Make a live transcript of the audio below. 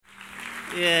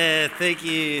Yeah, thank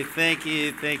you, thank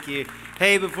you, thank you.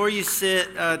 Hey, before you sit,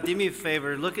 do me a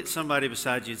favor. Look at somebody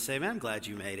beside you and say, "Man, I'm glad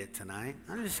you made it tonight.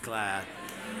 I'm just glad.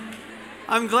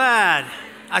 I'm glad."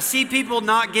 I see people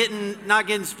not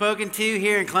getting spoken to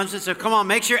here in Clemson. So come on,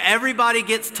 make sure everybody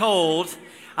gets told,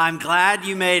 "I'm glad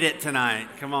you made it tonight."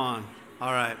 Come on.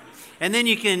 All right, and then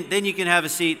you can have a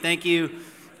seat. Thank you.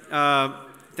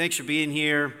 Thanks for being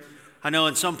here. I know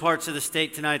in some parts of the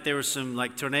state tonight there were some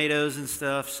like tornadoes and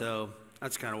stuff, so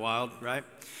that's kind of wild, right?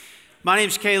 My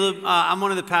name's Caleb. I'm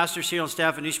one of the pastors here on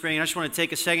staff at New Spring. I just want to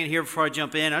take a second here before I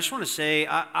jump in. I just want to say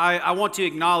I want to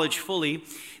acknowledge fully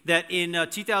that in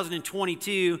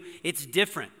 2022, it's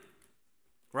different,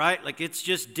 right? Like it's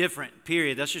just different,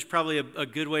 period. That's just probably a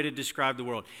good way to describe the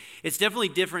world. It's definitely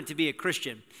different to be a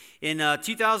Christian. In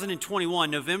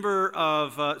 2021, September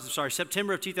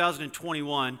of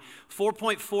 2021,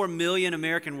 4.4 million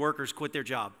American workers quit their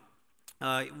job.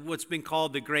 What's been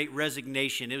called the Great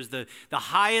Resignation. It was the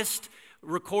highest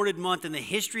recorded month in the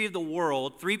history of the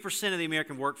world. 3% of the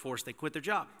American workforce, they quit their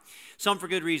job. Some for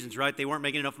good reasons, right? They weren't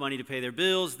making enough money to pay their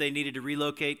bills. They needed to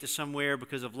relocate to somewhere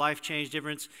because of life change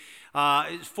difference.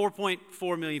 It's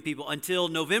 4.4 million people until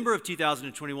November of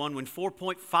 2021 when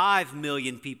 4.5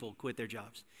 million people quit their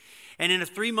jobs. And in a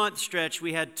 3-month stretch,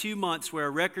 we had 2 months where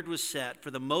a record was set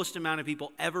for the most amount of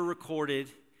people ever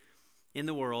recorded in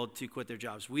the world to quit their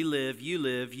jobs.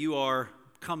 You are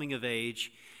coming of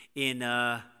age in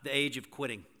the age of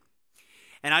quitting.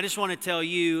 And I just want to tell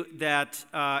you that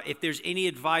if there's any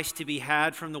advice to be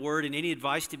had from the Word and any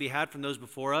advice to be had from those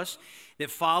before us,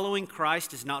 that following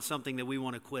Christ is not something that we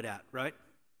want to quit at, right?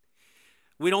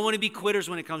 We don't want to be quitters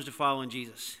when it comes to following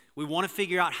Jesus. We want to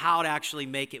figure out how to actually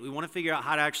make it. We want to figure out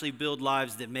how to actually build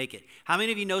lives that make it. How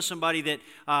many of you know somebody that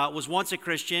was once a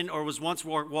Christian or was once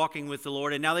walking with the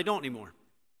Lord and now they don't anymore?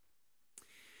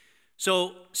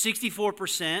 So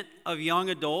 64% of young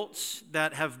adults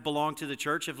that have belonged to the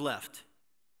church have left.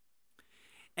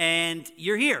 And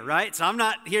you're here, right? So I'm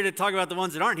not here to talk about the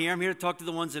ones that aren't here. I'm here to talk to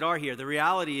the ones that are here. The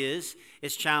reality is,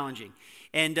 it's challenging.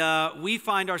 And we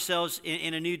find ourselves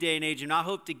in a new day and age, and I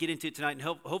hope to get into it tonight and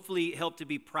hopefully help to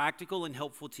be practical and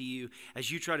helpful to you as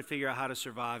you try to figure out how to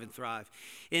survive and thrive.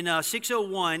 In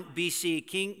 601 BC,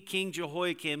 King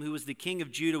Jehoiakim, who was the king of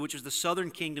Judah, which was the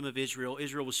southern kingdom of Israel.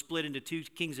 Israel was split into two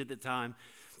kings at the time,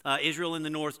 Israel in the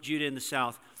north, Judah in the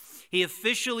south. He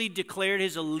officially declared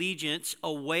his allegiance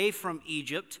away from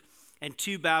Egypt and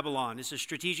to Babylon. It's a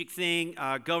strategic thing.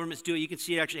 Governments do it. You can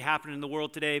see it actually happening in the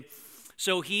world today.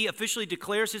 So he officially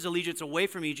declares his allegiance away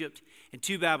from Egypt and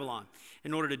to Babylon.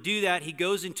 In order to do that, he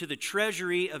goes into the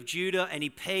treasury of Judah and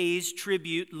he pays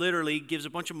tribute, literally gives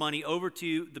a bunch of money over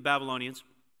to the Babylonians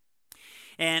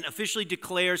and officially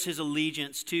declares his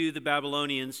allegiance to the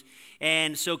Babylonians.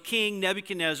 And so King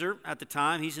Nebuchadnezzar, at the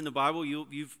time, he's in the Bible.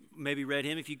 You've maybe read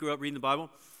him if you grew up reading the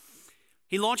Bible.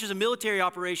 He launches a military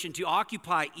operation to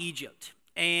occupy Egypt.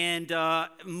 And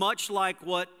much like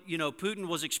what Putin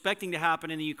was expecting to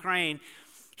happen in the Ukraine,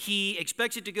 he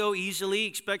expects it to go easily,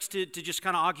 expects to just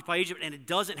kind of occupy Egypt, and it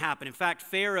doesn't happen. In fact,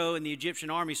 Pharaoh and the Egyptian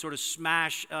army sort of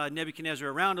smash Nebuchadnezzar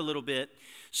around a little bit,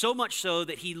 so much so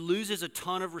that he loses a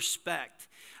ton of respect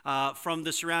from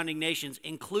the surrounding nations,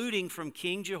 including from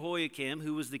King Jehoiakim,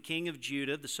 who was the king of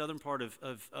Judah, the southern part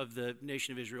of the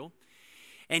nation of Israel.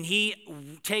 And he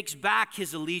takes back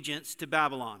his allegiance to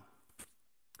Babylon.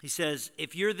 He says,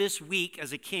 if you're this weak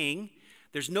as a king,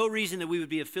 there's no reason that we would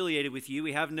be affiliated with you.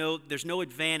 There's no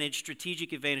advantage,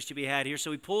 strategic advantage to be had here.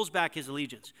 So he pulls back his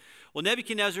allegiance. Well,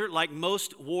 Nebuchadnezzar, like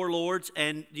most warlords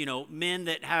and, men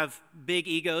that have big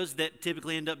egos that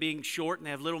typically end up being short and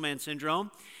have little man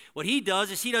syndrome, what he does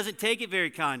is he doesn't take it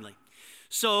very kindly.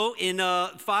 So in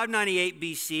 598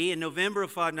 BC, in November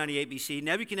of 598 BC,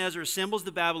 Nebuchadnezzar assembles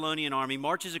the Babylonian army,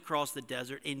 marches across the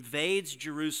desert, invades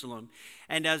Jerusalem,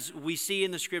 and as we see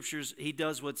in the scriptures, he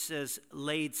does what says,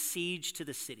 laid siege to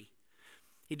the city.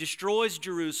 He destroys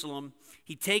Jerusalem,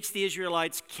 he takes the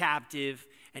Israelites captive,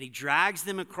 and he drags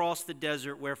them across the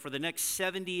desert where for the next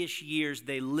 70-ish years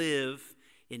they live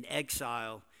in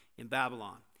exile in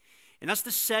Babylon. And that's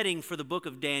the setting for the book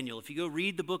of Daniel. If you go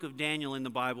read the book of Daniel in the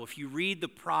Bible, if you read the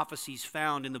prophecies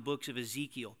found in the books of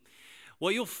Ezekiel,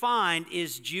 what you'll find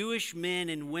is Jewish men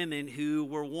and women who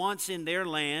were once in their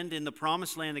land, in the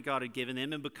promised land that God had given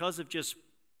them, and because of just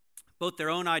both their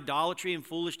own idolatry and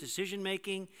foolish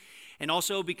decision-making, and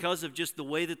also because of just the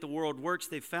way that the world works,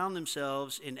 they found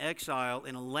themselves in exile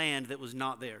in a land that was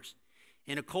not theirs,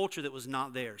 in a culture that was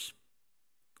not theirs.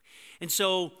 And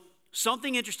so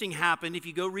something interesting happened. If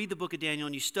you go read the book of Daniel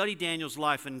and you study Daniel's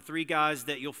life, and three guys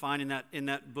that you'll find in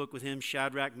that book with him,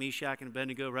 Shadrach, Meshach, and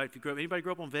Abednego, right? If you anybody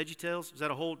grew up on VeggieTales? Is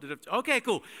that a whole? Okay,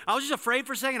 cool. I was just afraid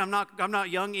for a second. I'm not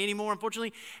young anymore,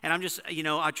 unfortunately, and I'm just,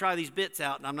 I try these bits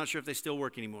out, and I'm not sure if they still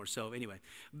work anymore. So anyway,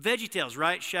 VeggieTales,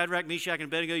 right? Shadrach, Meshach, and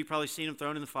Abednego. You've probably seen them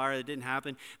thrown in the fire. That didn't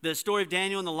happen. The story of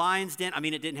Daniel in the lion's den. I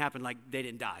mean, it didn't happen. Like they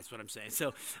didn't die. Is what I'm saying.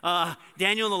 So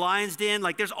Daniel in the lion's den.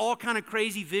 Like there's all kind of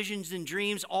crazy visions and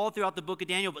dreams all throughout the book of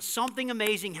Daniel, but something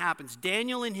amazing happens.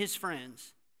 Daniel and his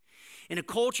friends, in a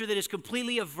culture that is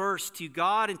completely averse to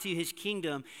God and to his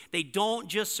kingdom, they don't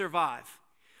just survive.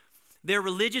 Their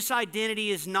religious identity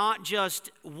is not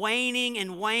just waning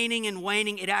and waning and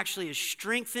waning. It actually is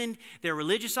strengthened. Their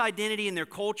religious identity and their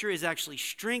culture is actually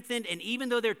strengthened. And even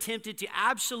though they're tempted to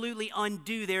absolutely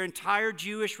undo their entire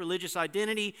Jewish religious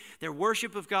identity, their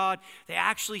worship of God, they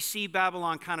actually see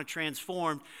Babylon kind of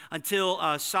transformed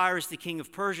until Cyrus, the king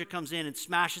of Persia, comes in and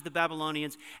smashes the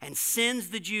Babylonians and sends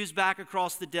the Jews back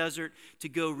across the desert to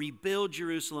go rebuild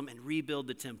Jerusalem and rebuild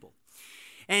the temple.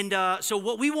 And so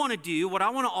what we want to do, what I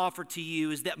want to offer to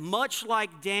you is that much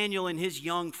like Daniel and his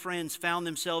young friends found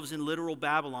themselves in literal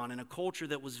Babylon, in a culture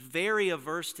that was very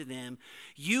averse to them,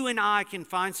 you and I can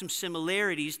find some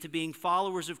similarities to being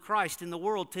followers of Christ in the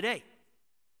world today.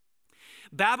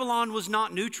 Babylon was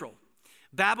not neutral.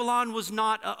 Babylon was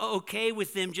not okay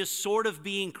with them just sort of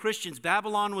being Christians.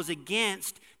 Babylon was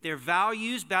against their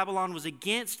values. Babylon was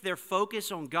against their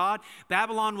focus on God.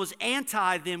 Babylon was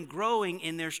anti them growing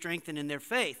in their strength and in their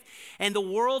faith. And the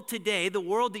world today, the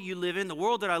world that you live in, the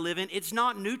world that I live in, it's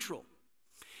not neutral.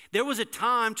 There was a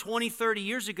time 20, 30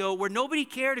 years ago where nobody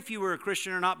cared if you were a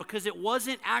Christian or not because it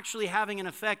wasn't actually having an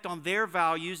effect on their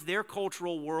values, their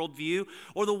cultural worldview,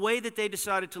 or the way that they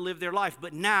decided to live their life.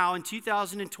 But now, in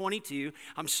 2022,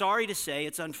 I'm sorry to say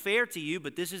it's unfair to you,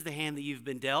 but this is the hand that you've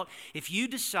been dealt. If you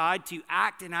decide to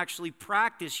act and actually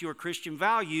practice your Christian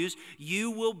values,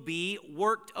 you will be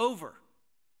worked over.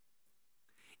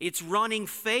 It's running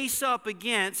face up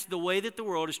against the way that the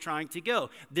world is trying to go.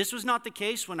 This was not the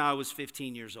case when I was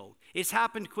 15 years old. It's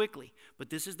happened quickly, but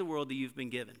this is the world that you've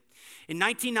been given. In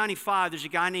 1995, there's a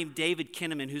guy named David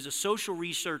Kinnaman who's a social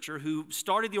researcher who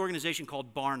started the organization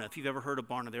called Barna. If you've ever heard of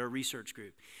Barna, they're a research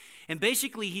group. And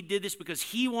basically, he did this because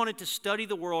he wanted to study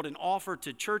the world and offer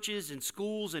to churches and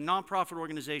schools and nonprofit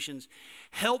organizations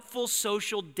helpful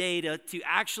social data to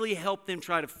actually help them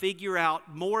try to figure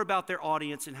out more about their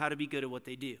audience and how to be good at what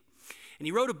they do. And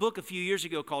he wrote a book a few years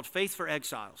ago called Faith for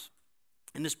Exiles.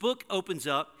 And this book opens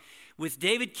up with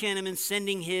David Kinnaman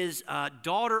sending his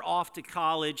daughter off to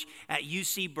college at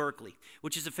UC Berkeley,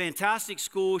 which is a fantastic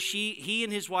school. He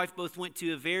and his wife both went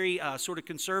to a very sort of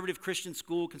conservative Christian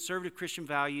school, conservative Christian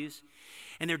values.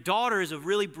 And their daughter is a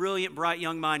really brilliant, bright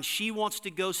young mind. She wants to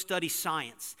go study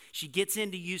science. She gets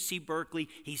into UC Berkeley.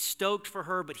 He's stoked for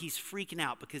her, but he's freaking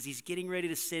out because he's getting ready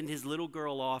to send his little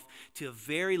girl off to a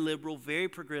very liberal, very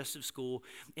progressive school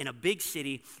in a big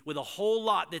city with a whole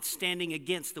lot that's standing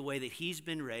against the way that he's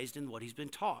been raised and what he's been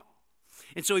taught.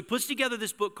 And so he puts together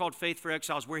this book called Faith for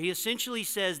Exiles, where he essentially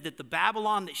says that the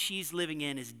Babylon that she's living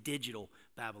in is digital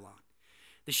Babylon.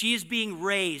 That she is being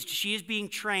raised, she is being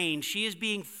trained, she is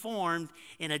being formed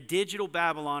in a digital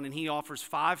Babylon, and he offers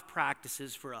 5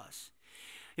 practices for us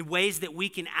in ways that we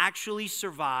can actually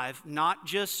survive, not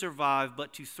just survive,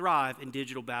 but to thrive in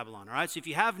digital Babylon. All right, so if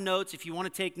you have notes, if you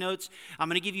want to take notes, I'm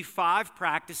going to give you 5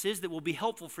 practices that will be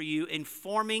helpful for you in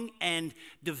forming and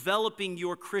developing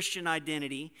your Christian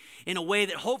identity in a way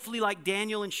that hopefully, like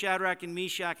Daniel and Shadrach and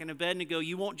Meshach and Abednego,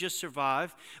 you won't just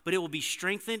survive, but it will be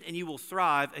strengthened and you will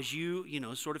thrive as you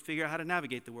sort of figure out how to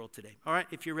navigate the world today. All right,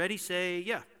 if you're ready, say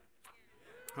yeah.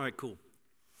 All right, cool.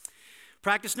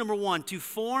 Practice number 1, to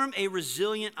form a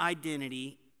resilient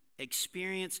identity,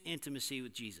 experience intimacy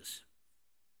with Jesus.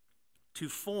 To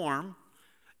form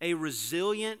a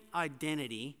resilient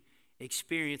identity,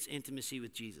 experience intimacy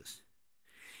with Jesus.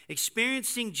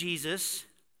 Experiencing Jesus,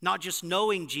 not just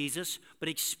knowing Jesus, but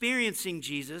experiencing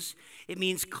Jesus, it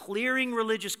means clearing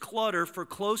religious clutter for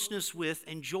closeness with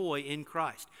and joy in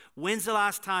Christ. When's the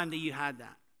last time that you had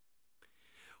that?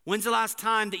 When's the last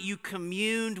time that you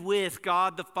communed with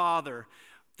God the Father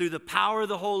through the power of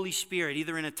the Holy Spirit,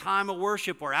 either in a time of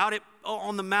worship or out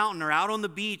on the mountain or out on the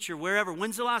beach or wherever?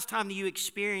 When's the last time that you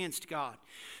experienced God?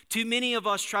 Too many of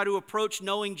us try to approach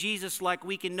knowing Jesus like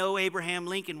we can know Abraham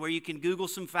Lincoln, where you can Google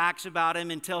some facts about him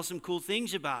and tell some cool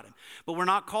things about him. But we're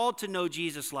not called to know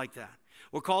Jesus like that.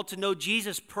 We're called to know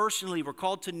Jesus personally. We're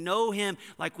called to know him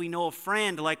like we know a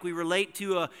friend, like we relate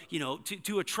to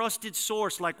a trusted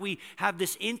source, like we have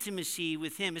this intimacy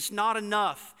with him. It's not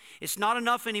enough. It's not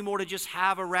enough anymore to just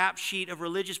have a rap sheet of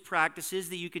religious practices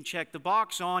that you can check the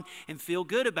box on and feel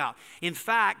good about. In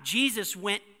fact, Jesus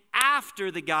went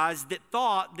after the guys that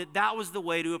thought that that was the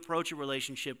way to approach a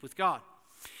relationship with God.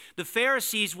 The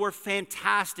Pharisees were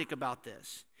fantastic about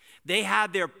this. They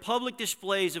had their public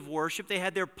displays of worship. They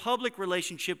had their public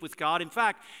relationship with God. In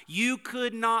fact, you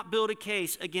could not build a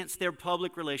case against their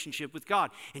public relationship with God.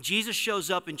 And Jesus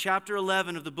shows up in chapter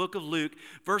 11 of the book of Luke,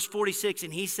 verse 46,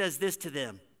 and he says this to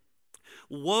them: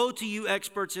 "Woe to you,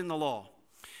 experts in the law!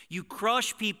 You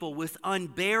crush people with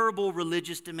unbearable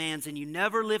religious demands, and you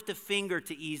never lift a finger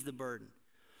to ease the burden."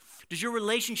 Does your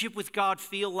relationship with God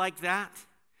feel like that?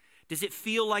 Does it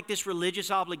feel like this religious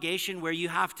obligation where you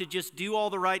have to just do all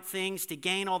the right things to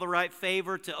gain all the right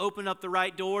favor, to open up the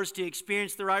right doors, to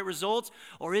experience the right results?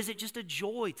 Or is it just a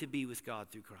joy to be with God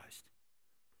through Christ?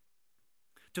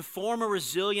 To form a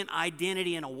resilient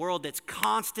identity in a world that's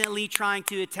constantly trying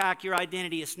to attack your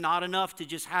identity, it's not enough to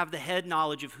just have the head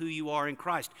knowledge of who you are in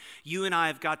Christ. You and I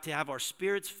have got to have our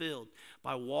spirits filled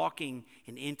by walking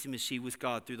in intimacy with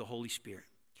God through the Holy Spirit.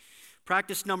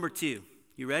 Practice number 2.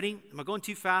 You ready? Am I going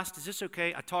too fast? Is this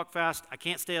okay? I talk fast. I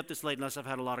can't stay up this late unless I've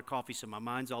had a lot of coffee, so my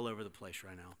mind's all over the place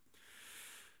right now.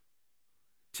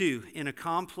 2, in a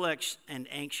complex and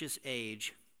anxious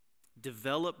age,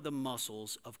 develop the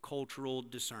muscles of cultural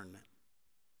discernment.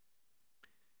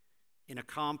 In a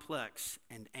complex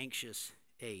and anxious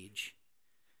age,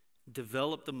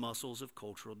 develop the muscles of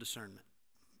cultural discernment.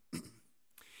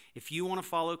 If you want to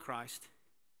follow Christ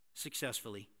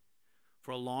successfully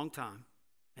for a long time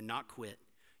and not quit,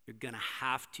 you're going to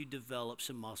have to develop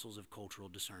some muscles of cultural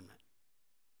discernment.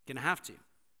 You're going to have to.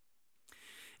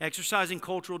 Exercising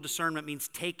cultural discernment means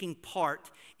taking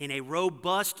part in a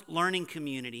robust learning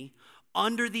community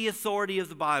under the authority of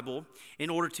the Bible in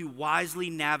order to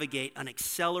wisely navigate an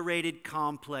accelerated,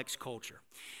 complex culture.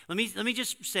 Let me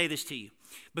just say this to you.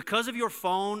 Because of your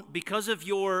phone, because of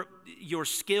your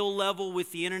skill level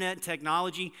with the internet and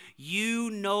technology, you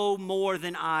know more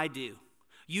than I do.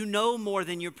 You know more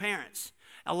than your parents.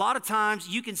 A lot of times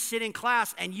you can sit in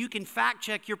class and you can fact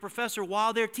check your professor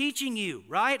while they're teaching you,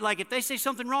 right? Like if they say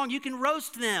something wrong, you can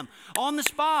roast them on the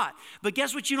spot. But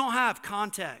guess what you don't have?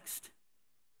 Context.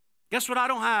 Guess what I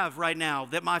don't have right now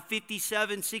that my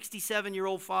 57,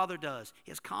 67-year-old father does?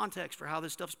 He has context for how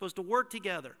this stuff's supposed to work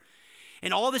together.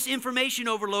 And all this information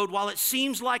overload, while it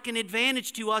seems like an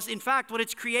advantage to us, in fact, what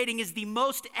it's creating is the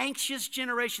most anxious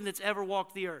generation that's ever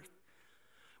walked the earth.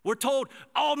 We're told,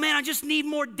 oh man, I just need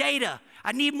more data.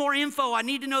 I need more info. I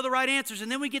need to know the right answers.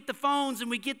 And then we get the phones and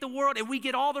we get the world and we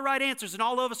get all the right answers. And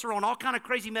all of us are on all kind of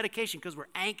crazy medication because we're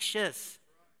anxious.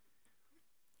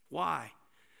 Why?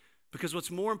 Because what's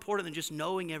more important than just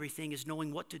knowing everything is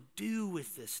knowing what to do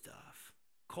with this stuff.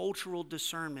 Cultural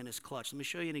discernment is clutch. Let me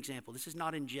show you an example. This is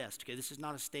not in jest, okay? This is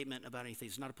not a statement about anything.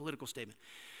 It's not a political statement.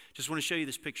 Just want to show you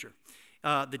this picture.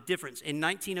 The difference. In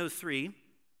 1903,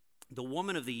 the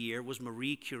woman of the year was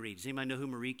Marie Curie. Does anybody know who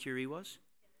Marie Curie was?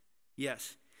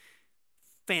 Yes.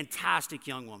 Fantastic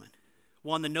young woman.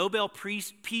 Won the Nobel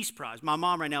Peace Prize. My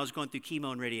mom right now is going through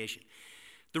chemo and radiation.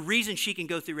 The reason she can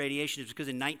go through radiation is because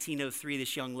in 1903,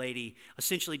 this young lady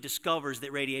essentially discovers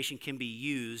that radiation can be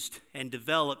used and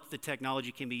developed the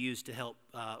technology can be used to help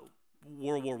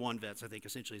World War I vets, I think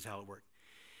essentially is how it worked.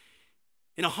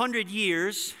 In 100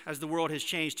 years, as the world has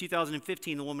changed,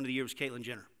 2015, the woman of the year was Caitlyn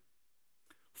Jenner.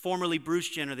 Formerly Bruce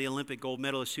Jenner, the Olympic gold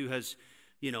medalist who has,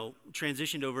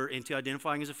 transitioned over into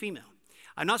identifying as a female.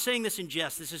 I'm not saying this in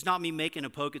jest. This is not me making a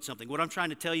poke at something. What I'm trying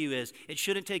to tell you is it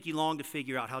shouldn't take you long to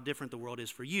figure out how different the world is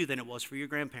for you than it was for your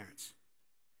grandparents.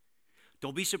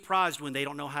 Don't be surprised when they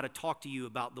don't know how to talk to you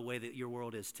about the way that your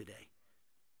world is today.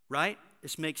 Right?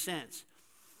 This makes sense.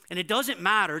 And it doesn't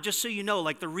matter, just so you know,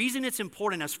 like the reason it's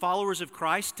important as followers of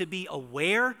Christ to be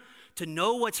aware, to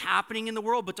know what's happening in the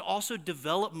world, but to also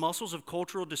develop muscles of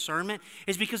cultural discernment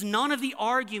is because none of the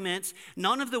arguments,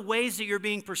 none of the ways that you're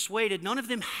being persuaded, none of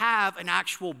them have an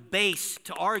actual base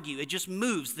to argue. It just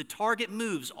moves. The target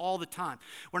moves all the time.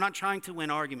 We're not trying to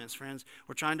win arguments, friends.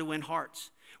 We're trying to win hearts.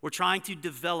 We're trying to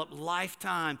develop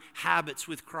lifetime habits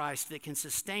with Christ that can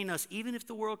sustain us even if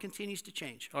the world continues to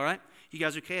change. All right? You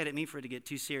guys okay? I didn't mean for it to get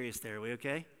too serious there. Are we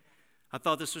okay? I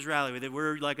thought this was rally.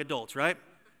 We're like adults, right?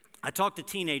 I talk to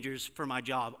teenagers for my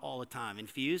job all the time. In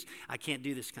Fuse, I can't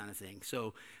do this kind of thing,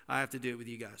 so I have to do it with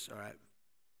you guys, all right?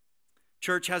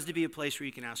 Church has to be a place where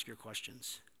you can ask your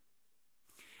questions.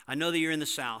 I know that you're in the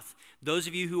South. Those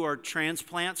of you who are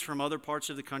transplants from other parts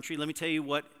of the country, let me tell you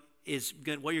what you're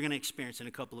going to experience in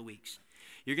a couple of weeks.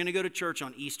 You're going to go to church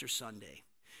on Easter Sunday.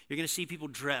 You're going to see people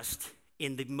dressed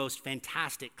in the most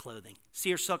fantastic clothing.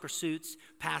 Seersucker suits,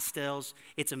 pastels.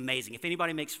 It's amazing. If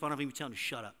anybody makes fun of him, you tell him to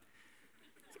shut up.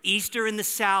 Easter in the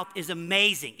South is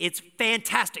amazing. It's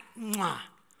fantastic. Mwah.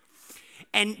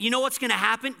 And you know what's going to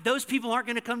happen? Those people aren't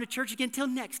going to come to church again until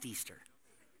next Easter.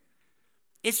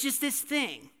 It's just this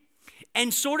thing.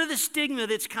 And sort of the stigma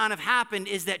that's kind of happened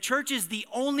is that church is the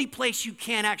only place you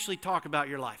can actually talk about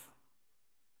your life.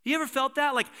 You ever felt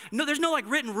that? Like, no, there's no like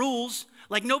written rules.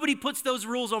 Like nobody puts those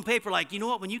rules on paper. Like, you know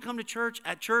what? When you come to church,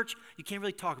 at church, you can't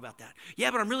really talk about that. Yeah,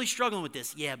 but I'm really struggling with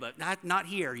this. Yeah, but not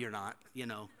here. You're not.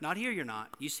 Not here. You're not.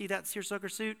 You see that seersucker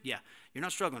suit? Yeah, you're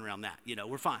not struggling around that.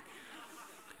 We're fine.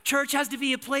 Church has to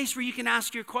be a place where you can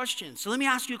ask your questions. So let me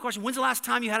ask you a question. When's the last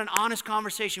time you had an honest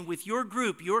conversation with your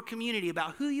group, your community,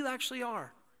 about who you actually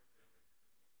are?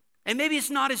 And maybe it's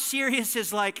not as serious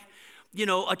as like, a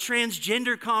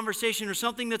transgender conversation or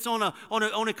something that's on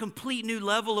a complete new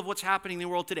level of what's happening in the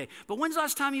world today. But when's the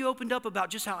last time you opened up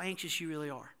about just how anxious you really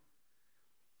are?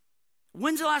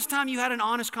 When's the last time you had an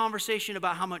honest conversation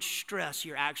about how much stress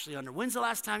you're actually under? When's the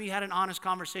last time you had an honest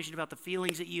conversation about the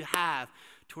feelings that you have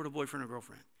toward a boyfriend or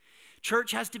girlfriend?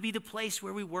 Church has to be the place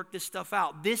where we work this stuff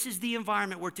out. This is the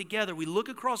environment where together we look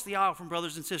across the aisle from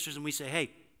brothers and sisters and we say,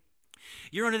 hey,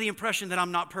 you're under the impression that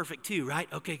I'm not perfect too, right?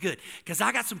 Okay, good. Because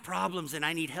I got some problems and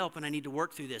I need help and I need to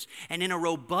work through this. And in a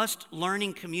robust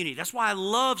learning community. That's why I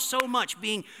love so much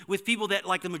being with people that,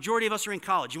 like the majority of us are in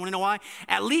college. You want to know why?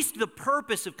 At least the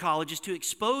purpose of college is to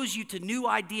expose you to new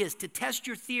ideas, to test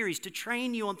your theories, to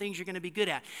train you on things you're going to be good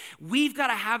at. We've got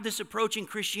to have this approach in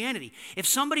Christianity. If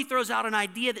somebody throws out an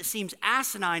idea that seems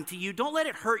asinine to you, don't let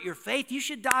it hurt your faith. You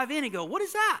should dive in and go, what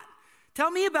is that? Tell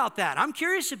me about that. I'm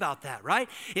curious about that, right?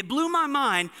 It blew my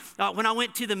mind when I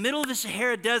went to the middle of the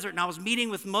Sahara Desert and I was meeting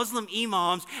with Muslim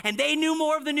imams and they knew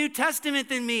more of the New Testament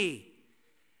than me.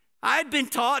 I had been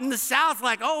taught in the South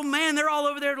like, oh man, they're all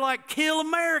over there to like kill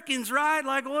Americans, right?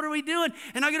 Like, what are we doing?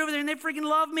 And I get over there and they freaking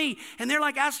love me. And they're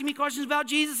like asking me questions about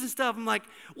Jesus and stuff. I'm like,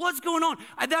 what's going on?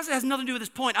 That has nothing to do with this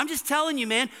point. I'm just telling you,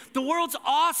 man, the world's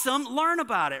awesome. Learn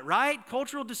about it, right?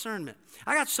 Cultural discernment.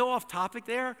 I got so off topic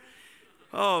there.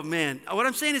 Oh, man. What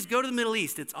I'm saying is go to the Middle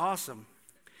East. It's awesome.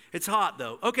 It's hot,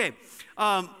 though. Okay.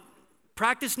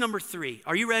 Practice number 3.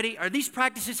 Are you ready? Are these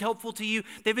practices helpful to you?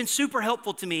 They've been super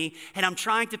helpful to me, and I'm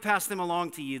trying to pass them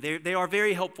along to you. They are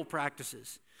very helpful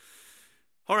practices.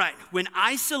 All right. When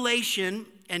isolation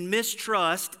and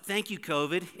mistrust, thank you,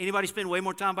 COVID. Anybody spend way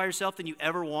more time by yourself than you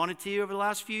ever wanted to over the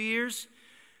last few years?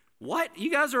 What?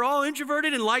 You guys are all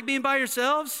introverted and like being by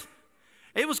yourselves?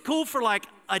 It was cool for like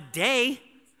a day.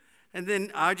 And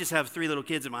then I just have 3 little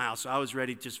kids in my house, so I was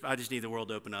ready, I just need the world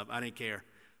to open up. I didn't care.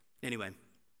 Anyway,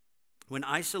 when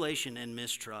isolation and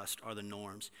mistrust are the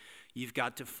norms, you've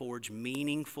got to forge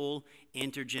meaningful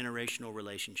intergenerational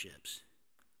relationships.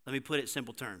 Let me put it in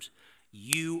simple terms.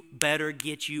 You better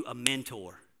get you a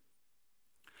mentor.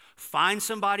 Find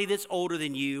somebody that's older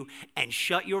than you and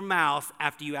shut your mouth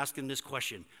after you ask them this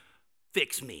question.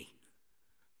 Fix me.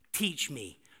 Teach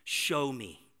me. Show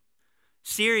me.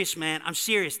 Serious, man. I'm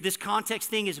serious. This context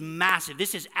thing is massive.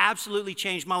 This has absolutely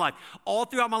changed my life. All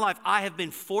throughout my life, I have been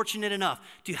fortunate enough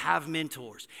to have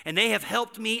mentors, and they have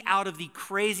helped me out of the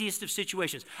craziest of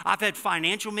situations. I've had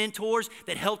financial mentors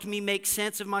that helped me make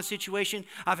sense of my situation.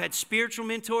 I've had spiritual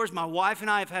mentors. My wife and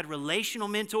I have had relational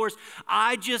mentors.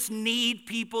 I just need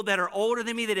people that are older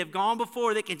than me, that have gone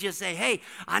before, that can just say, hey,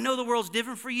 I know the world's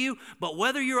different for you, but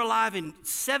whether you're alive in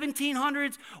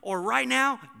 1700s or right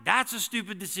now, that's a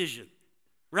stupid decision.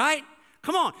 Right?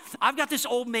 Come on. I've got this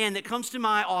old man that comes to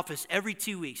my office every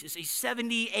 2 weeks. He's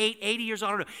 78, 80 years old.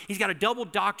 I don't know. He's got a double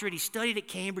doctorate. He studied at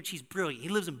Cambridge. He's brilliant. He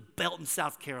lives in Belton,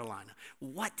 South Carolina.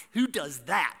 What? Who does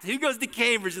that? Who goes to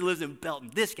Cambridge and lives in Belton?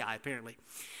 This guy, apparently.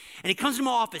 And he comes to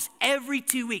my office every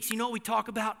 2 weeks. You know what we talk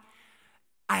about?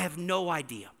 I have no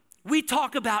idea. We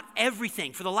talk about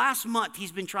everything. For the last month,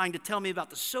 he's been trying to tell me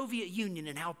about the Soviet Union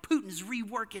and how Putin's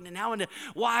reworking and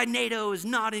why NATO is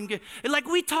not in good. Like,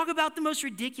 we talk about the most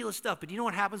ridiculous stuff. But you know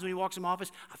what happens when he walks in my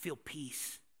office? I feel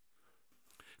peace.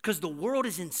 Because the world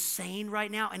is insane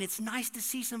right now. And it's nice to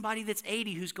see somebody that's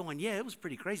 80 who's going, yeah, it was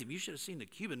pretty crazy. But you should have seen the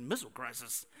Cuban Missile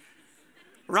Crisis.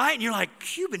 Right? And you're like,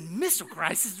 Cuban Missile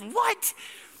Crisis? What?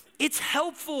 It's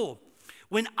helpful.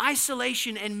 When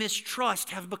isolation and mistrust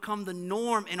have become the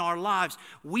norm in our lives,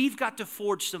 we've got to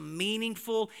forge some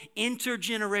meaningful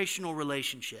intergenerational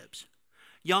relationships.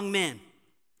 Young men,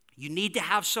 you need to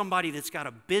have somebody that's got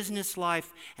a business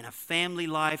life and a family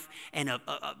life and a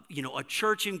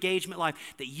church engagement life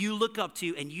that you look up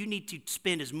to, and you need to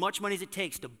spend as much money as it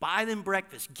takes to buy them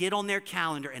breakfast, get on their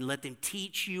calendar, and let them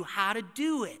teach you how to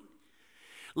do it.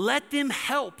 Let them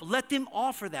help. Let them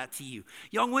offer that to you.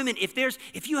 Young women,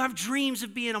 if you have dreams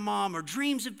of being a mom or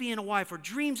dreams of being a wife or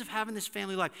dreams of having this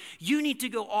family life, you need to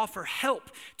go offer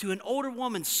help to an older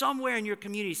woman somewhere in your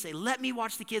community. Say, let me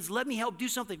watch the kids. Let me help do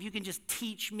something. If you can just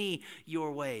teach me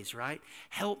your ways, right?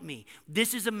 Help me.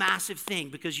 This is a massive thing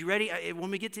because you ready?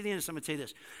 When we get to the end of this, I'm going to tell you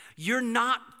this. You're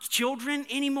not children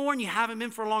anymore and you haven't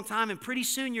been for a long time, and pretty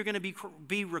soon you're going to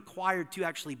be required to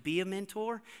actually be a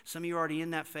mentor. Some of you are already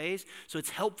in that phase. So it's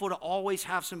helpful to always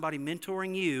have somebody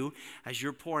mentoring you as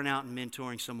you're pouring out and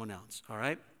mentoring someone else, all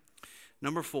right?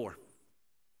 Number 4,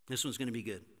 this one's going to be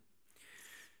good.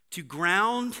 To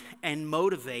ground and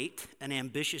motivate an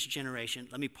ambitious generation,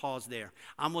 let me pause there.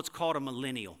 I'm what's called a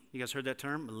millennial. You guys heard that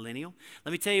term, millennial?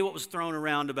 Let me tell you what was thrown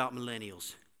around about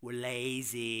millennials. We're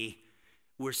lazy.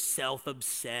 We're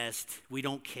self-obsessed. We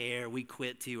don't care. We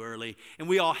quit too early. And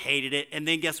we all hated it. And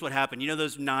then guess what happened? You know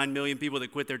those 9 million people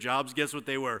that quit their jobs? Guess what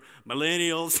they were?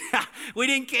 Millennials. We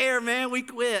didn't care, man. We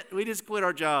quit. We just quit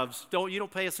our jobs. You don't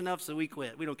pay us enough, so we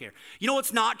quit. We don't care. You know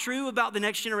what's not true about the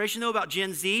next generation, though, about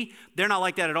Gen Z? They're not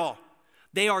like that at all.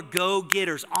 They are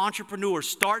go-getters, entrepreneurs,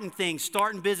 starting things,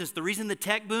 starting business. The reason the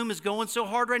tech boom is going so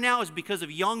hard right now is because of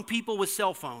young people with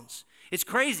cell phones. It's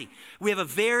crazy. We have a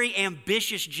very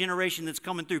ambitious generation that's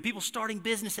coming through. People starting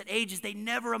business at ages they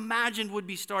never imagined would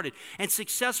be started. And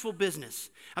successful business.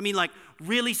 I mean, like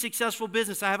really successful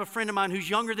business. I have a friend of mine who's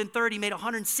younger than 30, made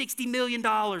 $160 million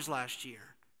last year.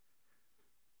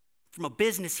 From a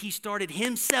business he started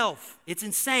himself. It's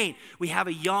insane. We have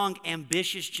a young,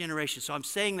 ambitious generation. So I'm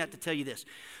saying that to tell you this.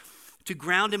 To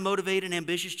ground and motivate an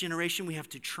ambitious generation, we have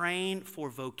to train for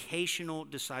vocational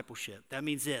discipleship. That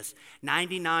means this,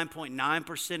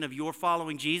 99.9% of your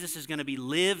following Jesus is going to be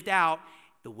lived out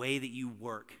the way that you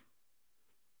work.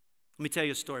 Let me tell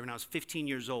you a story. When I was 15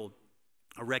 years old,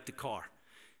 I wrecked a car.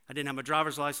 I didn't have my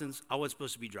driver's license. I wasn't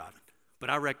supposed to be driving, but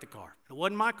I wrecked a car. It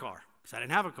wasn't my car because I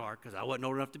didn't have a car because I wasn't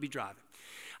old enough to be driving.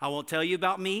 I won't tell you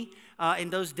about me in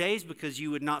those days because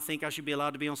you would not think I should be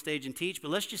allowed to be on stage and teach.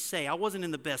 But let's just say I wasn't in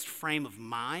the best frame of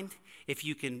mind if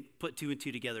you can put 2 and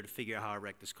 2 together to figure out how I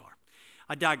wrecked this car.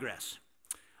 I digress.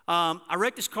 I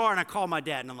wrecked this car and I called my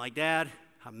dad and I'm like, Dad,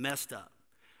 I messed up.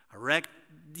 I wrecked,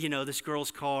 this girl's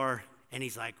car. And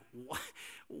he's like,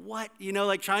 what?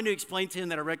 Like trying to explain to him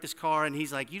that I wrecked this car. And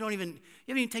he's like, you haven't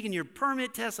even taken your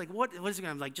permit test. Like, what is it going to?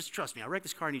 I'm like, just trust me. I wrecked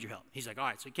this car. I need your help. He's like, all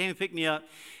right. So he came and picked me up.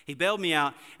 He bailed me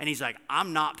out. And he's like,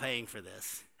 I'm not paying for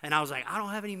this. And I was like, I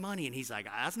don't have any money. And he's like,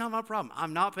 that's not my problem.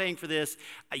 I'm not paying for this.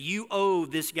 You owe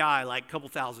this guy like a couple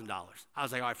 $1,000s. I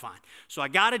was like, all right, fine. So I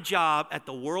got a job at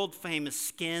the world famous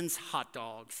Skins Hot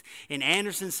Dogs in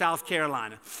Anderson, South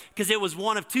Carolina, because it was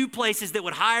one of 2 places that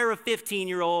would hire a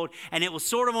 15-year-old, and it was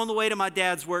sort of on the way to my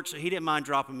dad's work, so he didn't mind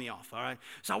dropping me off, all right?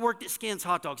 So I worked at Skins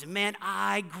Hot Dogs, and man,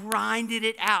 I grinded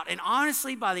it out. And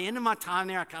honestly, by the end of my time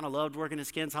there, I kind of loved working at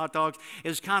Skins Hot Dogs. It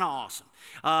was kind of awesome.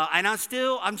 And I'm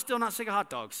still not sick of hot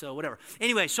dogs, so whatever.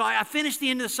 Anyway, so I finished the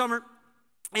end of the summer,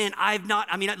 and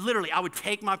I would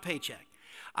take my paycheck.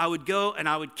 I would go and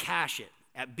I would cash it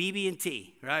at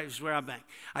BB&T, right? This is where I bank.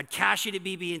 I'd cash it at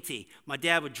BB&T. My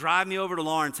dad would drive me over to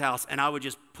Lauren's house, and I would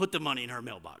just put the money in her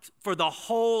mailbox for the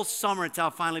whole summer until I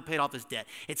finally paid off his debt.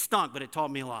 It stunk, but it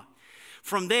taught me a lot.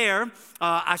 From there,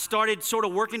 I started sort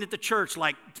of working at the church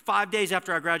like 5 days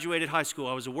after I graduated high school.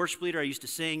 I was a worship leader. I used to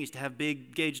sing, used to have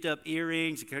big gauged up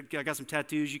earrings. I got some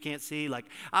tattoos you can't see. Like,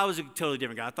 I was a totally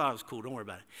different guy. I thought I was cool. Don't worry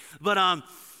about it. But,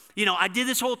 I did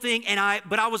this whole thing,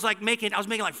 but I was making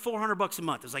like $400 a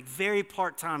month. It was like very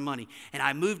part-time money. And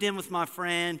I moved in with my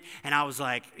friend, and I was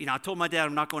like, I told my dad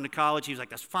I'm not going to college. He was like,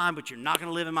 that's fine, but you're not going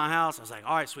to live in my house. I was like,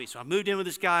 all right, sweet. So I moved in with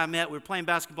this guy I met. We were playing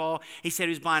basketball. He said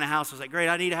he was buying a house. I was like, great,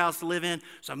 I need a house to live in.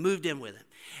 So I moved in with him.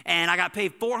 And I got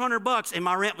paid $400, and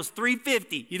my rent was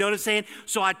 $350. You know what I'm saying?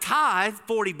 So I tithed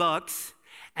 $40,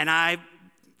 and I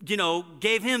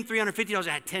gave him $350. I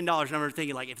had $10. And I remember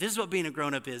thinking, if this is what being a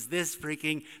grown-up is, this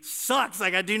freaking sucks.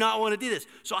 I do not want to do this.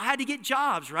 So I had to get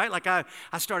jobs, right?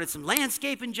 I started some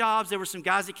landscaping jobs. There were some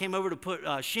guys that came over to put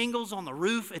shingles on the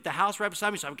roof at the house right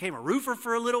beside me. So I became a roofer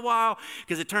for a little while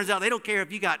because it turns out they don't care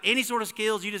if you got any sort of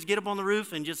skills. You just get up on the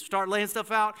roof and just start laying stuff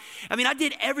out. I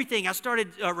did everything. I started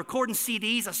recording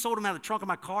CDs. I sold them out of the trunk of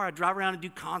my car. I'd drive around and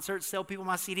do concerts, sell people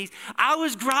my CDs. I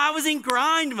was in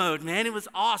grind mode, man. It was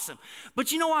awesome.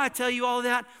 But you know why I tell you all of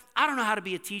that? I don't know how to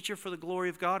be a teacher for the glory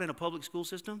of God in a public school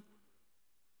system.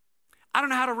 I don't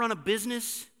know how to run a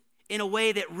business in a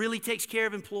way that really takes care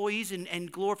of employees and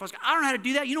glorifies God. I don't know how to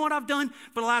do that. You know what I've done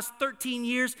for the last 13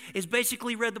 years is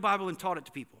basically read the Bible and taught it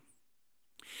to people.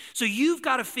 So you've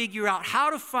got to figure out how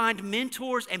to find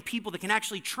mentors and people that can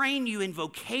actually train you in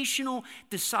vocational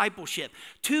discipleship.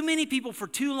 Too many people for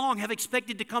too long have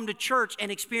expected to come to church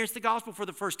and experience the gospel for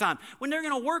the first time when they're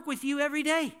going to work with you every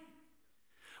day.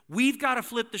 We've got to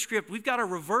flip the script. We've got to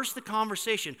reverse the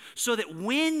conversation so that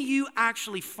when you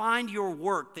actually find your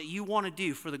work that you want to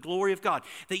do for the glory of God,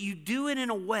 that you do it in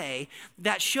a way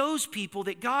that shows people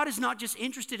that God is not just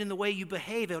interested in the way you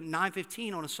behave at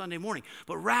 9:15 on a Sunday morning,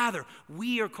 but rather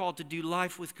we are called to do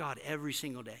life with God every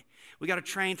single day. We got to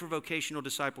train for vocational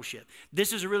discipleship.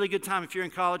 This is a really good time if you're in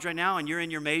college right now and you're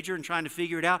in your major and trying to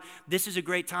figure it out. This is a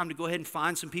great time to go ahead and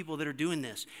find some people that are doing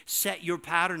this. Set your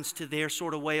patterns to their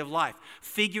sort of way of life.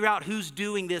 Figure out who's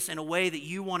doing this in a way that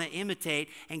you want to imitate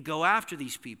and go after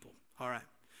these people. All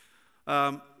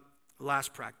right.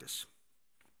 Last practice.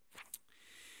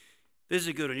 This is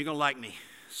a good one. You're going to like me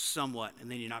somewhat, and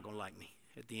then you're not going to like me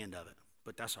at the end of it.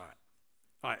 But that's all right.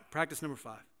 All right, practice number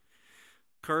 5.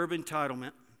 Curb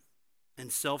entitlement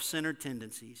and self-centered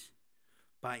tendencies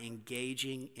by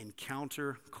engaging in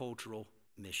counter-cultural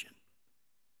mission.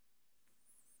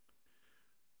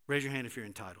 Raise your hand if you're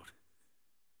entitled.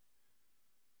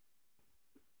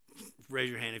 Raise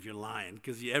your hand if you're lying,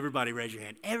 because everybody raise your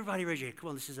hand. Everybody raise your hand. Come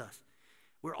on, this is us.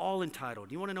 We're all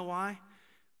entitled. You want to know why?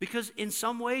 Because in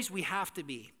some ways we have to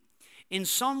be. In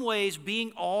some ways,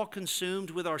 being all consumed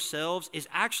with ourselves is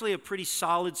actually a pretty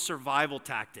solid survival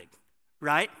tactic,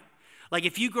 right? Like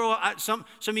if you grow up, some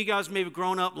of you guys may have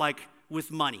grown up like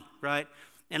with money, right?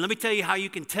 And let me tell you how you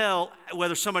can tell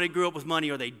whether somebody grew up with money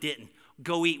or they didn't.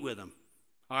 Go eat with them,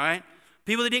 all right?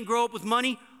 People that didn't grow up with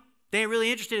money, they ain't really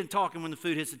interested in talking when the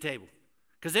food hits the table.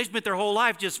 Because they spent their whole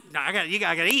life just, I gotta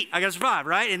eat, I gotta survive,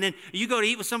 right? And then you go to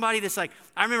eat with somebody that's like,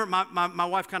 I remember my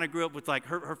wife kind of grew up with like,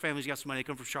 her family's got some money, they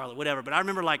come from Charlotte, whatever. But I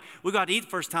remember like, we got to eat the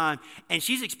first time, and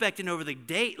she's expecting over the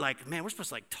date, like, man, we're supposed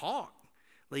to like talk.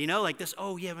 You know, like this,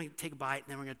 oh yeah, we're gonna take a bite, and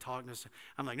then we're gonna talk.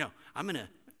 I'm like, no, I'm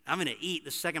gonna eat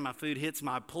the second my food hits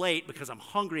my plate because I'm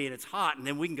hungry and it's hot, and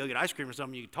then we can go get ice cream or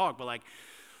something, you can talk.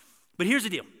 But here's the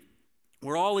deal.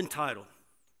 We're all entitled.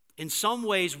 In some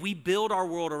ways, we build our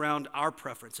world around our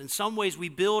preference. In some ways, we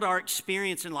build our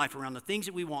experience in life around the things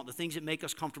that we want, the things that make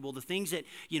us comfortable, the things that,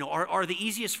 are the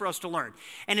easiest for us to learn.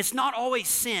 And it's not always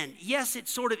sin. Yes, it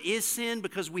sort of is sin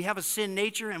because we have a sin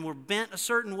nature and we're bent a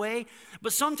certain way.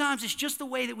 But sometimes it's just the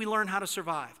way that we learn how to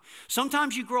survive.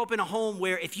 Sometimes you grow up in a home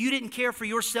where if you didn't care for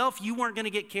yourself, you weren't going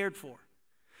to get cared for.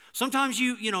 Sometimes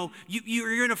you're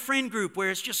in a friend group where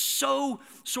it's just so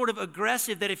sort of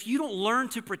aggressive that if you don't learn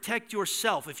to protect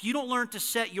yourself, if you don't learn to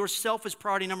set yourself as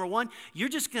priority number one, you're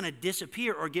just going to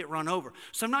disappear or get run over.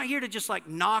 So I'm not here to just like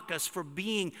knock us for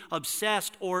being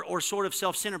obsessed or sort of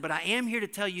self-centered, but I am here to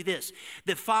tell you this,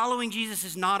 that following Jesus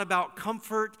is not about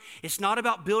comfort. It's not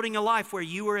about building a life where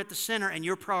you are at the center and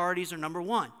your priorities are number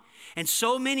one. And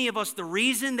so many of us, the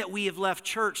reason that we have left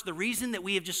church, the reason that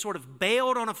we have just sort of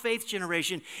bailed on a faith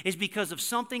generation is because of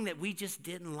something that we just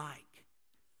didn't like.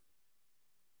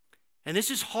 And this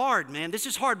is hard, man. This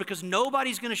is hard because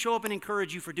nobody's going to show up and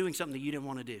encourage you for doing something that you didn't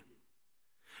want to do.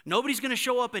 Nobody's going to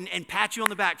show up and pat you on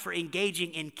the back for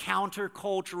engaging in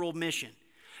countercultural mission.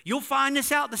 You'll find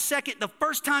this out the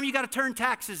first time you got to turn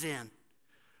taxes in.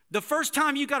 The first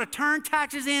time you got to turn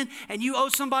taxes in and you owe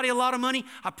somebody a lot of money,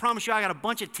 I promise you I got a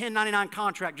bunch of 1099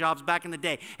 contract jobs back in the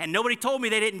day. And nobody told me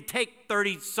they didn't take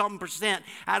 30-something%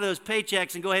 out of those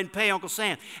paychecks and go ahead and pay Uncle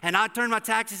Sam. And I turned my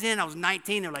taxes in. I was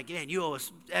 19. They're like, yeah, you owe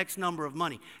us X number of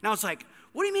money. And I was like,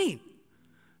 what do you mean?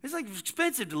 It's like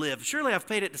expensive to live. Surely I've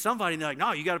paid it to somebody. And they're like,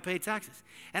 no, you got to pay taxes.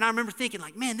 And I remember thinking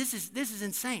like, man, this is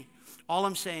insane. All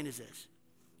I'm saying is this.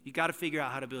 You got to figure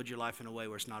out how to build your life in a way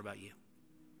where it's not about you.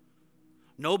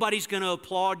 Nobody's going to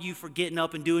applaud you for getting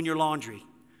up and doing your laundry.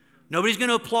 Nobody's going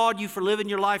to applaud you for living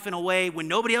your life in a way when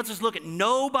nobody else is looking.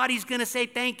 Nobody's going to say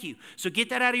thank you. So get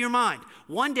that out of your mind.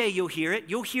 One day you'll hear it.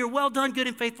 You'll hear, well done, good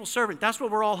and faithful servant. That's what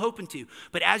we're all hoping to.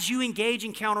 But as you engage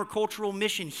in countercultural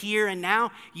mission here and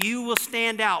now, you will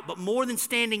stand out. But more than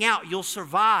standing out, you'll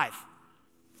survive.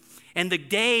 And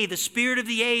the spirit of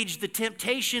the age, the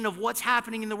temptation of what's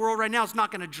happening in the world right now is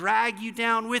not going to drag you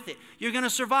down with it. You're going to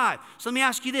survive. So let me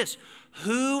ask you this.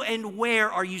 Who and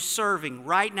where are you serving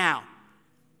right now?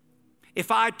 If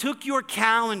I took your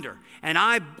calendar and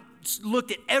I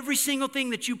looked at every single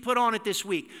thing that you put on it this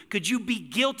week, could you be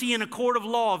guilty in a court of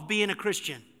law of being a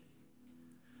Christian?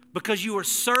 Because you are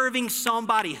serving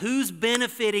somebody who's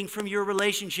benefiting from your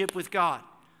relationship with God.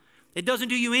 It doesn't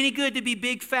do you any good to be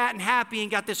big, fat, and happy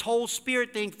and got this whole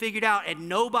spirit thing figured out and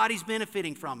nobody's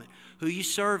benefiting from it. Who you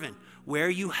serving? Where are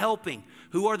you helping?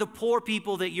 Who are the poor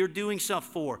people that you're doing stuff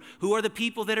for? Who are the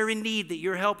people that are in need that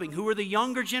you're helping? Who are the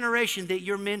younger generation that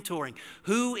you're mentoring?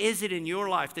 Who is it in your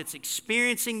life that's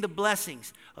experiencing the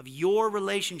blessings of your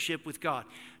relationship with God?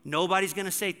 Nobody's going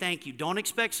to say thank you. Don't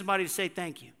expect somebody to say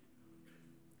thank you.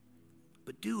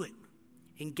 But do it.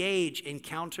 Engage in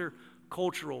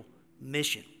counter-cultural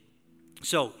mission.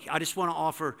 So I just want to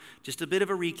offer just a bit of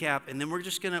a recap, and then we're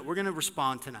gonna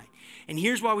respond tonight. And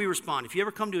here's why we respond. If you ever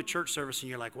come to a church service and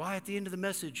you're like, why at the end of the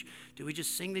message do we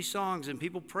just sing these songs and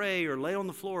people pray or lay on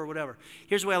the floor or whatever?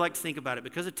 Here's the way I like to think about it.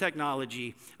 Because of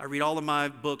technology, I read all of my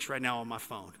books right now on my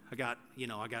phone. I got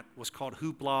what's called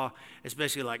Hoopla. It's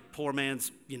basically like poor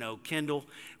man's, Kindle,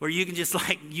 where you can just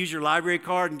like use your library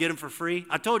card and get them for free.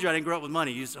 I told you I didn't grow up with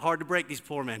money. It's hard to break these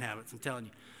poor man habits, I'm telling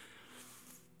you.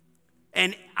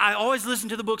 And I always listen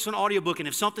to the books on audiobook, and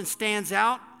if something stands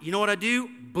out, you know what I do?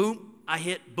 Boom, I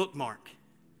hit bookmark.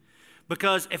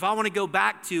 Because if I want to go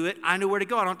back to it, I know where to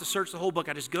go. I don't have to search the whole book.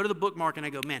 I just go to the bookmark and I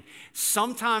go, man,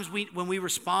 sometimes when we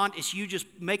respond, it's you just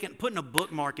putting a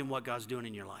bookmark in what God's doing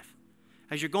in your life.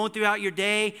 As you're going throughout your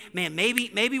day, man,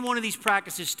 maybe one of these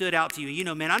practices stood out to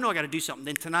you. Man, I know I got to do something.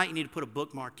 Then tonight you need to put a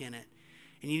bookmark in it,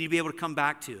 and you need to be able to come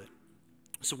back to it.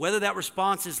 So whether that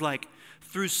response is like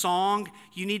through song,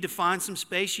 you need to find some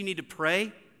space, you need to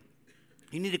pray,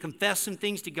 you need to confess some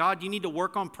things to God, you need to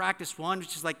work on practice one,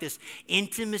 which is like this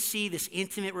intimacy, this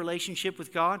intimate relationship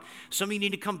with God. Some of you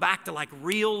need to come back to like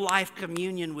real life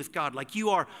communion with God. Like you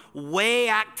are way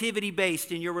activity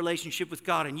based in your relationship with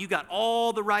God and you got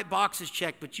all the right boxes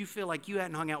checked, but you feel like you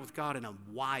hadn't hung out with God in a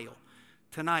while.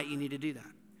 Tonight you need to do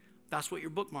that. That's what your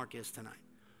bookmark is tonight.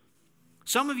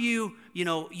 Some of you,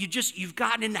 you've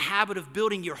gotten in the habit of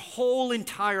building your whole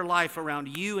entire life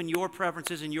around you and your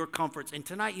preferences and your comforts. And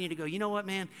tonight you need to go, you know what,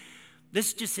 man?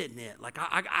 This just isn't it. Like,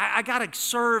 I got to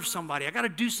serve somebody. I got to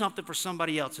do something for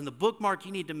somebody else. And the bookmark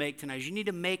you need to make tonight is you need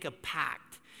to make a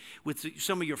pact with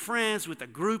some of your friends, with a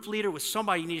group leader, with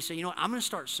somebody. You need to say, you know what, I'm going to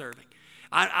start serving.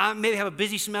 I maybe have a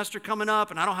busy semester coming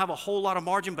up and I don't have a whole lot of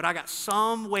margin, but I got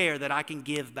somewhere that I can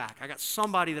give back. I got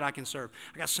somebody that I can serve.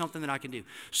 I got something that I can do.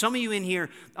 Some of you in here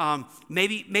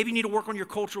maybe need to work on your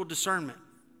cultural discernment,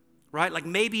 right? Like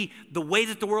maybe the way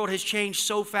that the world has changed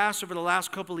so fast over the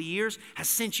last couple of years has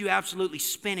sent you absolutely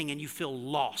spinning and you feel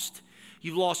lost.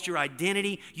 You've lost your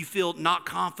identity. You feel not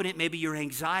confident. Maybe your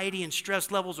anxiety and stress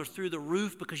levels are through the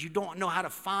roof because you don't know how to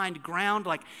find ground.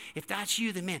 Like, if that's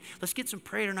you, then man, let's get some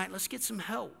prayer tonight. Let's get some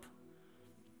help.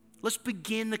 Let's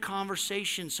begin the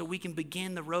conversation so we can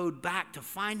begin the road back to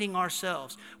finding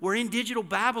ourselves. We're in digital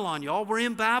Babylon, y'all. We're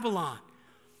in Babylon.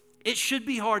 It should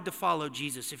be hard to follow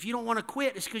Jesus. If you don't want to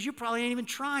quit, it's because you probably ain't even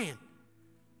trying.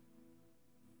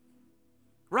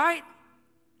 Right?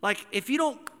 Like, if you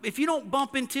don't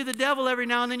bump into the devil every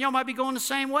now and then, y'all might be going the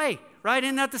same way, right?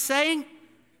 Isn't that the saying?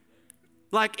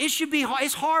 Like, it should be,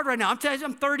 it's hard right now. I'm telling you,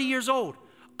 I'm 30 years old.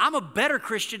 I'm a better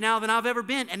Christian now than I've ever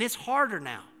been, and it's harder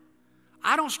now.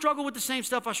 I don't struggle with the same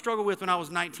stuff I struggled with when I was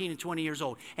 19 and 20 years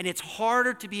old. And it's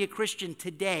harder to be a Christian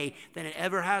today than it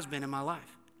ever has been in my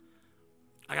life.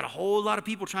 I got a whole lot of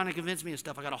people trying to convince me of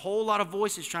stuff. I got a whole lot of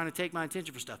voices trying to take my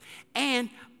attention for stuff. And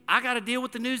I got to deal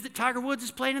with the news that Tiger Woods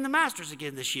is playing in the Masters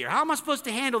again this year. How am I supposed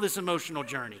to handle this emotional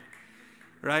journey?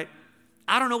 Right?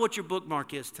 I don't know what your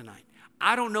bookmark is tonight.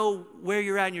 I don't know where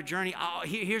you're at in your journey.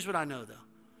 Here's what I know, though.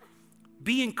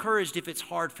 Be encouraged if it's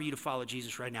hard for you to follow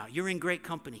Jesus right now. You're in great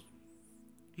company.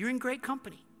 You're in great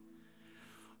company.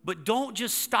 But don't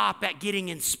just stop at getting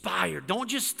inspired. Don't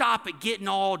just stop at getting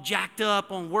all jacked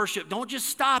up on worship. Don't just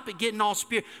stop at getting all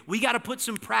spirit. We got to put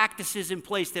some practices in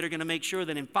place that are going to make sure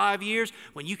that in 5 years,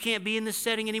 when you can't be in this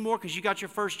setting anymore because you got your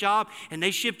first job and they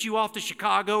shipped you off to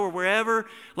Chicago or wherever,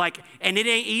 and it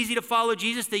ain't easy to follow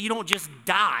Jesus, that you don't just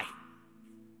die,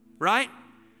 right?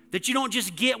 That you don't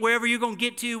just get wherever you're going to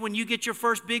get to when you get your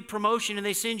first big promotion and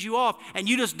they send you off and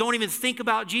you just don't even think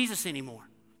about Jesus anymore.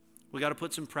 We got to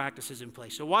put some practices in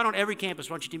place. So why don't every campus,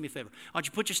 why don't you do me a favor? Why don't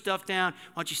you put your stuff down?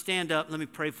 Why don't you stand up? Let me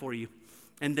pray for you.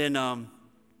 And then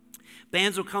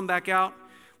bands will come back out.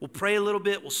 We'll pray a little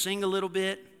bit. We'll sing a little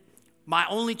bit. My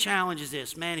only challenge is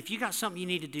this, man, if you got something you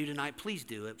need to do tonight, please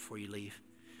do it before you leave.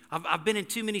 I've been in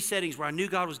too many settings where I knew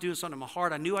God was doing something in my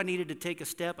heart. I knew I needed to take a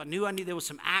step. I knew there was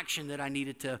some action that I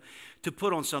needed to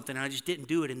put on something, and I just didn't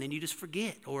do it. And then you just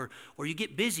forget, or you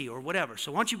get busy, or whatever.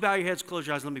 So why don't you bow your heads, close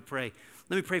your eyes, let me pray.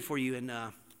 Let me pray for you, and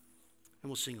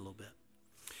we'll sing a little bit.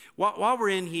 While we're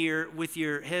in here with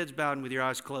your heads bowed and with your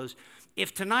eyes closed,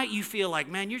 if tonight you feel like,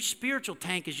 man, your spiritual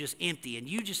tank is just empty, and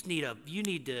you just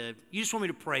want me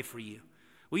to pray for you.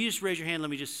 Will you just raise your hand?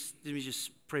 Let me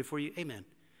just pray for you. Amen.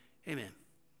 Amen.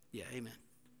 Yeah, amen.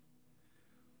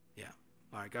 Yeah.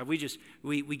 All right, God, we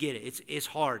get it. It's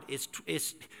hard.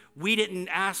 We didn't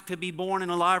ask to be born and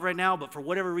alive right now, but for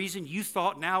whatever reason, you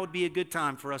thought now would be a good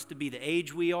time for us to be the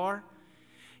age we are.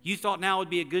 You thought now would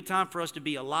be a good time for us to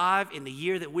be alive in the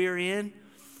year that we're in.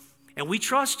 And we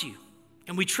trust you.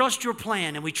 And we trust your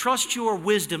plan. And we trust your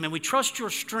wisdom. And we trust your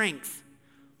strength.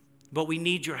 But we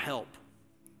need your help.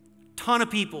 Ton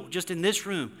of people just in this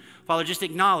room, Father, just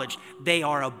acknowledge they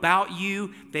are about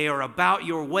you. They are about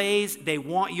your ways. They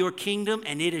want your kingdom,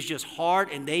 and it is just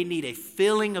hard, and they need a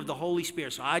filling of the Holy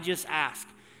Spirit. So I just ask,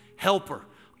 helper,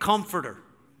 comforter,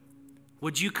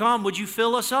 would you come? Would you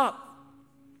fill us up?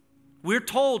 We're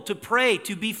told to pray,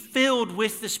 to be filled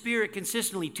with the Spirit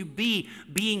consistently, to be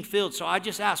being filled. So I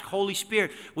just ask, Holy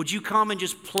Spirit, would you come and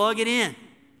just plug it in?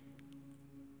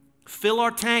 Fill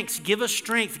our tanks, give us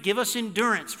strength, give us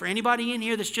endurance. For anybody in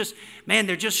here that's just, man,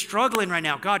 they're just struggling right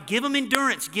now. God, give them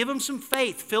endurance, give them some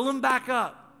faith, fill them back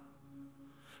up.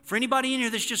 For anybody in here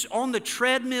that's just on the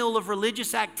treadmill of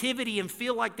religious activity and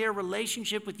feel like their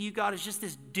relationship with you, God, is just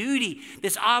this duty,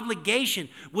 this obligation.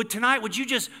 Would you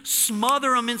just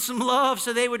smother them in some love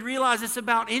so they would realize it's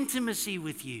about intimacy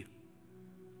with you?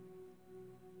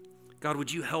 God,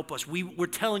 would you help us? We're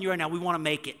telling you right now, we want to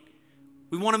make it.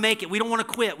 We want to make it. We don't want to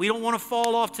quit. We don't want to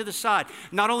fall off to the side.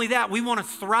 Not only that, we want to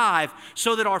thrive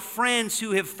so that our friends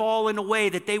who have fallen away,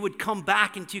 that they would come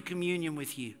back into communion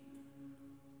with you.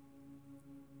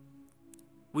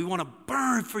 We want to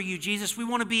burn for you, Jesus. We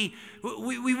want to be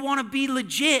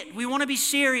legit. We want to be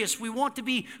serious. We want to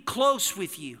be close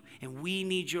with you. And we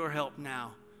need your help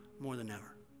now more than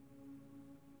ever.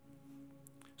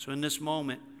 So in this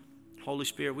moment, Holy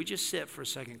Spirit, we just sit for a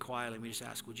second quietly and we just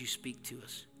ask, would you speak to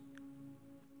us?